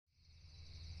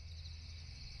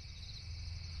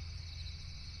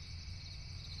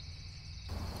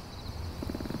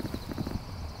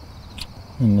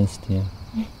I missed you.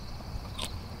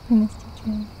 I missed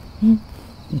you too.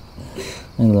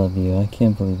 I love you. I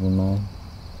can't believe you're mine.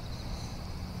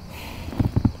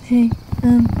 Hey,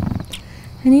 I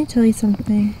need to tell you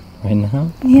something. Right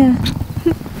now? Yeah.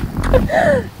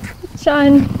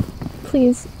 Sean,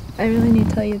 please, I really need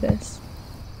to tell you this.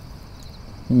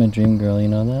 You're my dream girl, you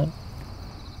know that?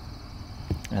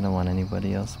 I don't want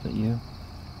anybody else but you.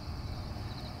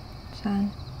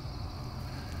 Sean,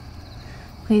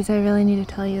 please, I really need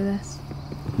to tell you this.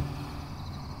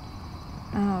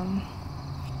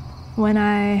 When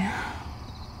I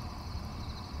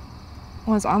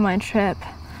was on my trip,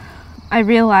 I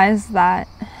realized that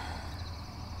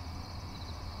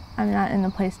I'm not in the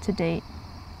place to date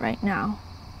right now.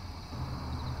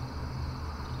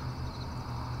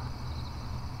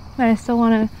 But I still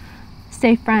want to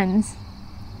stay friends.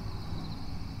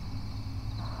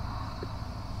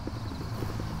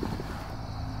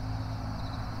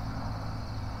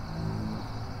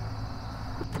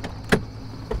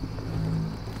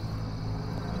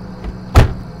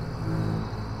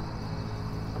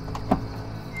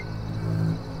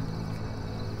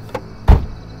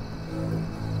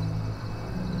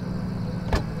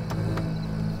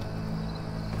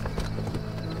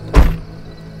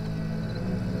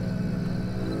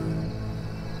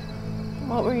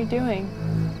 What were you doing?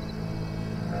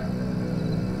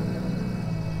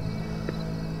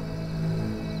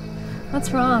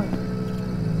 What's wrong?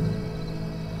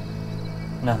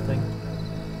 Nothing.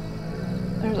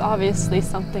 There's obviously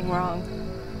something wrong.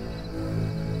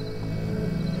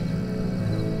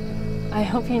 I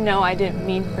hope you know I didn't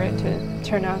mean for it to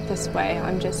turn out this way.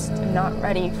 I'm just not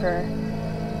ready for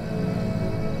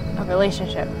a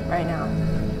relationship right now.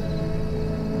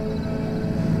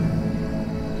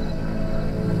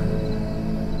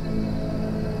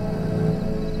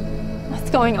 What's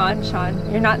going on, Sean?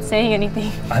 You're not saying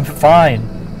anything. I'm fine.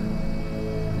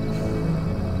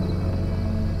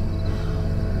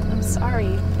 I'm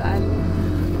sorry, but...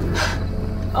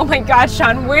 Oh my God,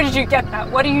 Sean, where did you get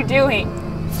that? What are you doing?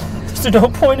 There's no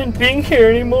point in being here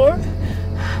anymore.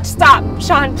 Stop,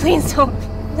 Sean, please don't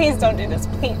do this,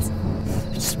 please.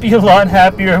 I'd just be a lot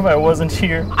happier if I wasn't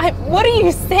here. What are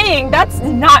you saying? That's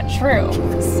not true.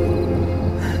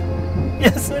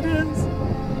 Yes, it is.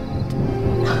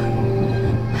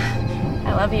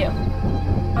 I love you.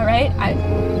 All right?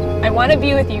 I want to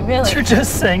be with you, really. You're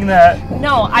just saying that.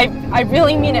 No, I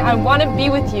really mean it. I want to be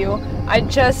with you.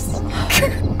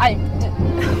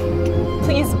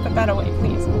 Please put that away,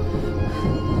 please.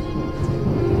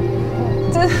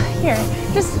 Here,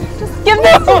 just give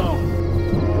me some.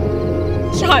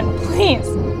 Sean, please.